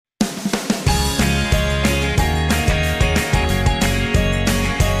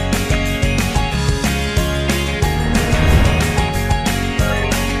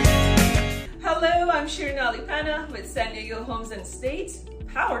Legal Homes and Estates,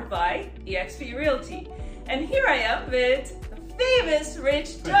 powered by eXp Realty. And here I am with the famous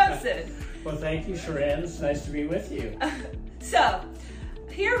Rich Johnson. Well, thank you, Sharon. It's nice to be with you. So,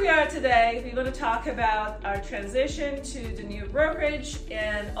 here we are today. We're going to talk about our transition to the new brokerage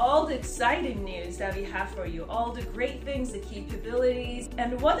and all the exciting news that we have for you, all the great things, the capabilities,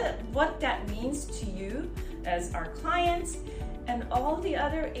 and what that means to you as our clients and all the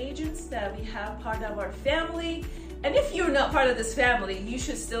other agents that we have part of our family. And if you're not part of this family, you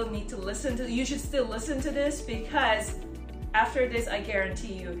should still listen to this, because after this, I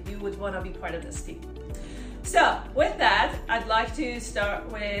guarantee you would want to be part of this team. So with that, I'd like to start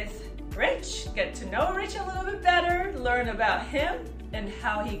with Rich, get to know Rich a little bit better, learn about him and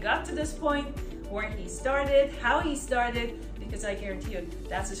how he got to this point, where he started, how he started, because I guarantee you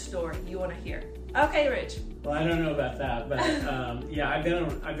that's a story you want to hear. Okay, Rich. Well, I don't know about that, but yeah, I've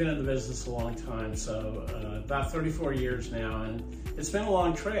been in the business a long time, so about 34 years now, and it's been a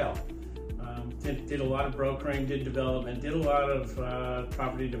long trail. Did a lot of brokering, did development, did a lot of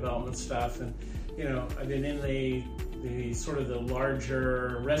property development stuff, and I've been in the sort of the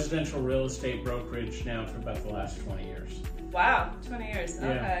larger residential real estate brokerage now for about the last 20 years. Wow, 20 years,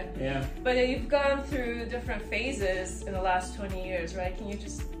 okay. Yeah. But you've gone through different phases in the last 20 years, right? Can you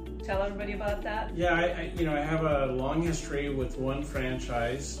just tell everybody about that? Yeah, I have a long history with one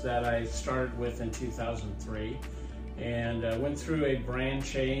franchise that I started with in 2003, and went through a brand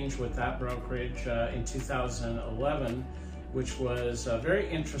change with that brokerage in 2011, which was very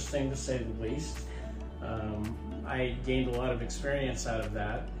interesting to say the least. I gained a lot of experience out of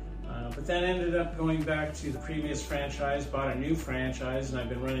that, but then ended up going back to the previous franchise, bought a new franchise, and I've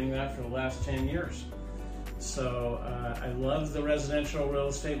been running that for the last 10 years. So I love the residential real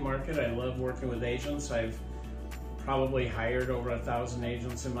estate market. I love working with agents. I've probably hired over 1,000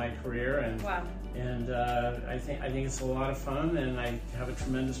 agents in my career, and wow. And I think it's a lot of fun, and I have a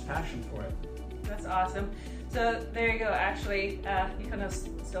tremendous passion for it. That's awesome. So there you go. Actually, you kind of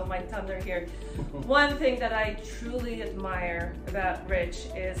stole my thunder here. One thing that I truly admire about Rich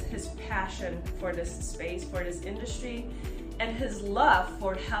is his passion for this space, for this industry, and his love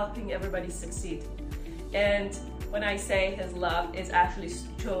for helping everybody succeed. And when I say his love, it's actually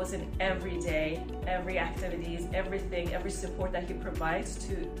chosen every day, every activities, everything, every support that he provides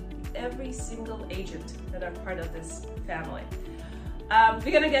to every single agent that are part of this family.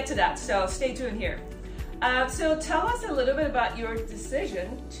 We're gonna get to that, so stay tuned here. So tell us a little bit about your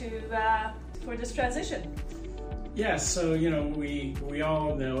decision for this transition. Yeah, so we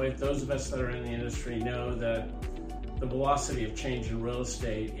all know it. Those of us that are in the industry know that the velocity of change in real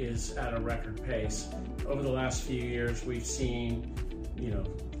estate is at a record pace. Over the last few years, we've seen,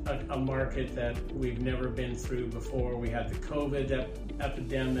 a market that we've never been through before. We had the COVID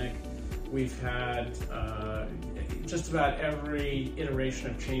epidemic. We've had just about every iteration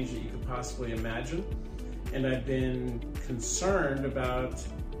of change that you could possibly imagine. And I've been concerned about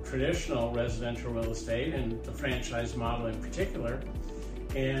traditional residential real estate and the franchise model in particular.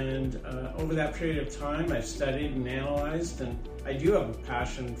 And over that period of time, I've studied and analyzed, and I do have a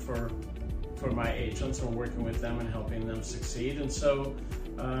passion for my agents and working with them and helping them succeed. And so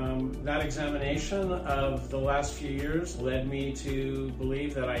that examination of the last few years led me to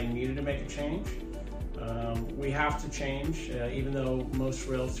believe that I needed to make a change. We have to change, even though most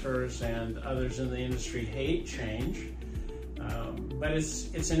realtors and others in the industry hate change, but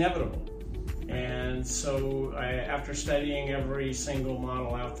it's inevitable. And so after studying every single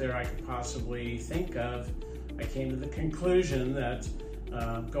model out there I could possibly think of, I came to the conclusion that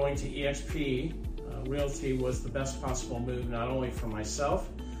going to eXp Realty was the best possible move, not only for myself,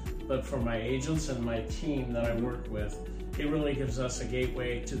 but for my agents and my team that I work with. It really gives us a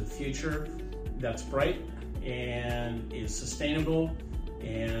gateway to the future that's bright and is sustainable,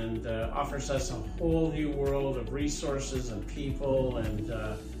 and offers us a whole new world of resources and people and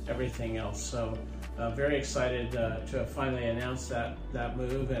everything else. So very excited to have finally announced that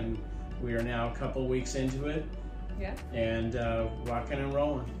move, and we are now a couple weeks into it. Yeah. And rocking and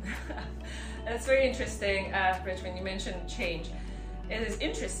rolling. That's very interesting, Rich, when you mentioned change. It is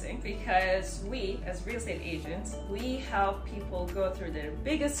interesting because we, as real estate agents, we help people go through their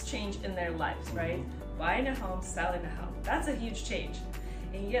biggest change in their lives, right? Mm-hmm. Buying a home, selling a home. That's a huge change.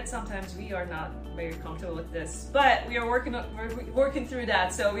 And yet sometimes we are not very comfortable with this, but we are working through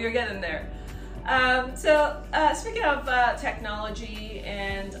that, so we are getting there. Speaking of technology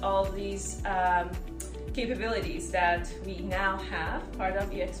and all these capabilities that we now have, part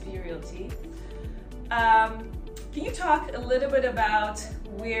of eXp Realty, can you talk a little bit about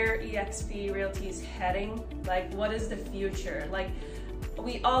where eXp Realty is heading? Like, what is the future? Like,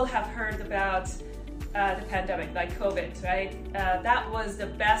 we all have heard about the pandemic, like COVID, right? That was the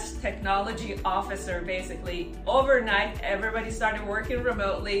best technology officer, basically. Overnight, everybody started working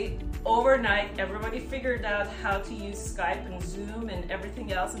remotely. Overnight, everybody figured out how to use Skype and Zoom and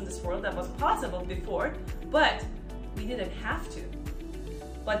everything else in this world that was possible before, but we didn't have to.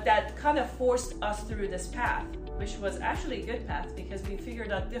 But that kind of forced us through this path, which was actually a good path because we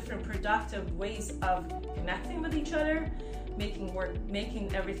figured out different productive ways of connecting with each other,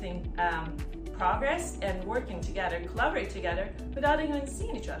 making everything progress and working together, collaborate together without even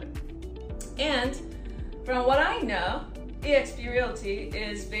seeing each other. And from what I know, eXp Realty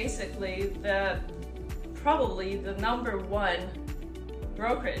is basically probably the #1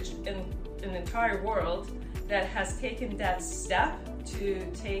 brokerage in the entire world that has taken that step to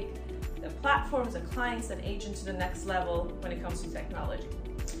take the platforms, the clients, and agents to the next level when it comes to technology.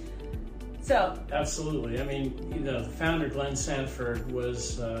 So absolutely. I mean, the founder Glenn Sanford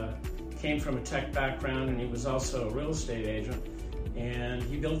came from a tech background, and he was also a real estate agent, and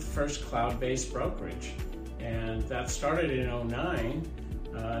he built the first cloud-based brokerage, and that started in 2009.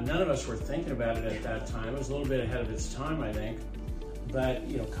 None of us were thinking about it at that time. It was a little bit ahead of its time, I think, but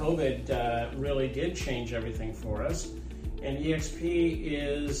COVID really did change everything for us, and eXp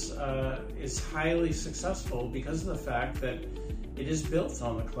is highly successful because of the fact that it is built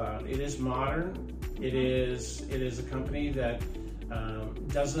on the cloud. It is modern. It is a company that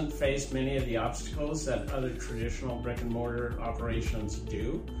doesn't face many of the obstacles that other traditional brick and mortar operations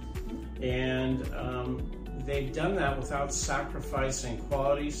do. And they've done that without sacrificing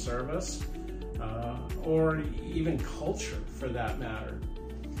quality service or even culture for that matter.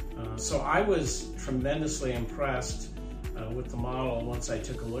 So I was tremendously impressed with the model once I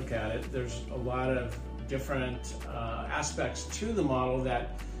took a look at it. There's a lot of different aspects to the model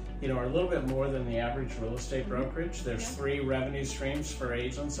that are a little bit more than the average real estate brokerage. There's 3 revenue streams for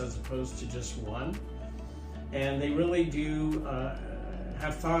agents as opposed to just 1. And they really do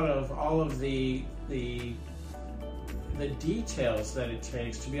have thought of all of the details that it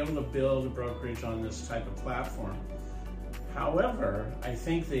takes to be able to build a brokerage on this type of platform. However, I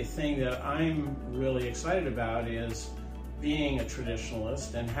think the thing that I'm really excited about is being a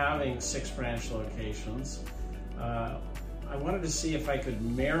traditionalist and having 6 branch locations. I wanted to see if I could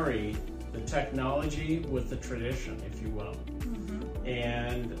marry the technology with the tradition, if you will.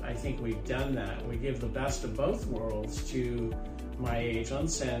 And I think we've done that. We give the best of both worlds to my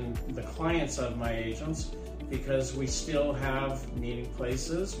agents and the clients of my agents because we still have meeting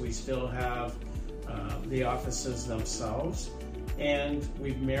places, we still have the offices themselves, and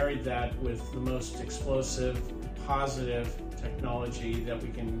we've married that with the most explosive, positive technology that we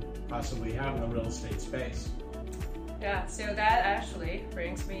can possibly have in the real estate space. Yeah, so that actually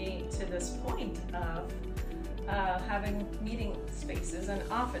brings me to this point of having meeting spaces and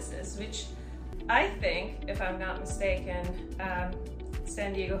offices, which I think, if I'm not mistaken,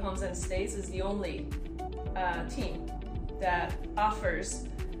 San Diego Homes and Stays is the only team that offers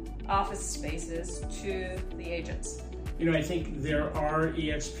office spaces to the agents. I think there are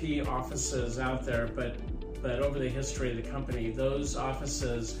eXp offices out there, but over the history of the company, those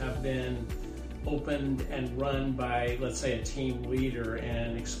offices have been opened and run by, let's say, a team leader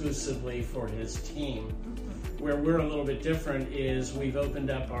and exclusively for his team. Where we're a little bit different is we've opened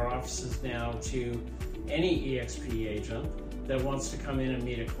up our offices now to any eXp agent that wants to come in and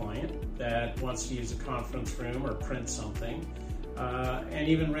meet a client, that wants to use a conference room or print something, and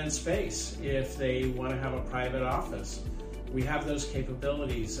even rent space if they want to have a private office. We have those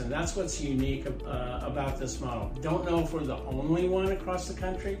capabilities, and that's what's unique about this model. Don't know if we're the only one across the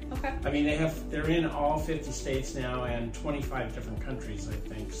country. Okay. I mean, they're in all 50 states now and 25 different countries, I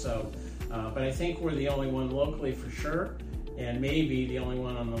think. So, but I think we're the only one locally for sure, and maybe the only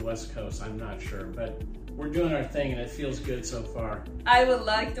one on the West Coast. I'm not sure, but we're doing our thing, and it feels good so far. I would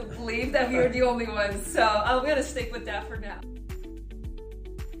like to believe that we're the only ones, so I'm going to stick with that for now.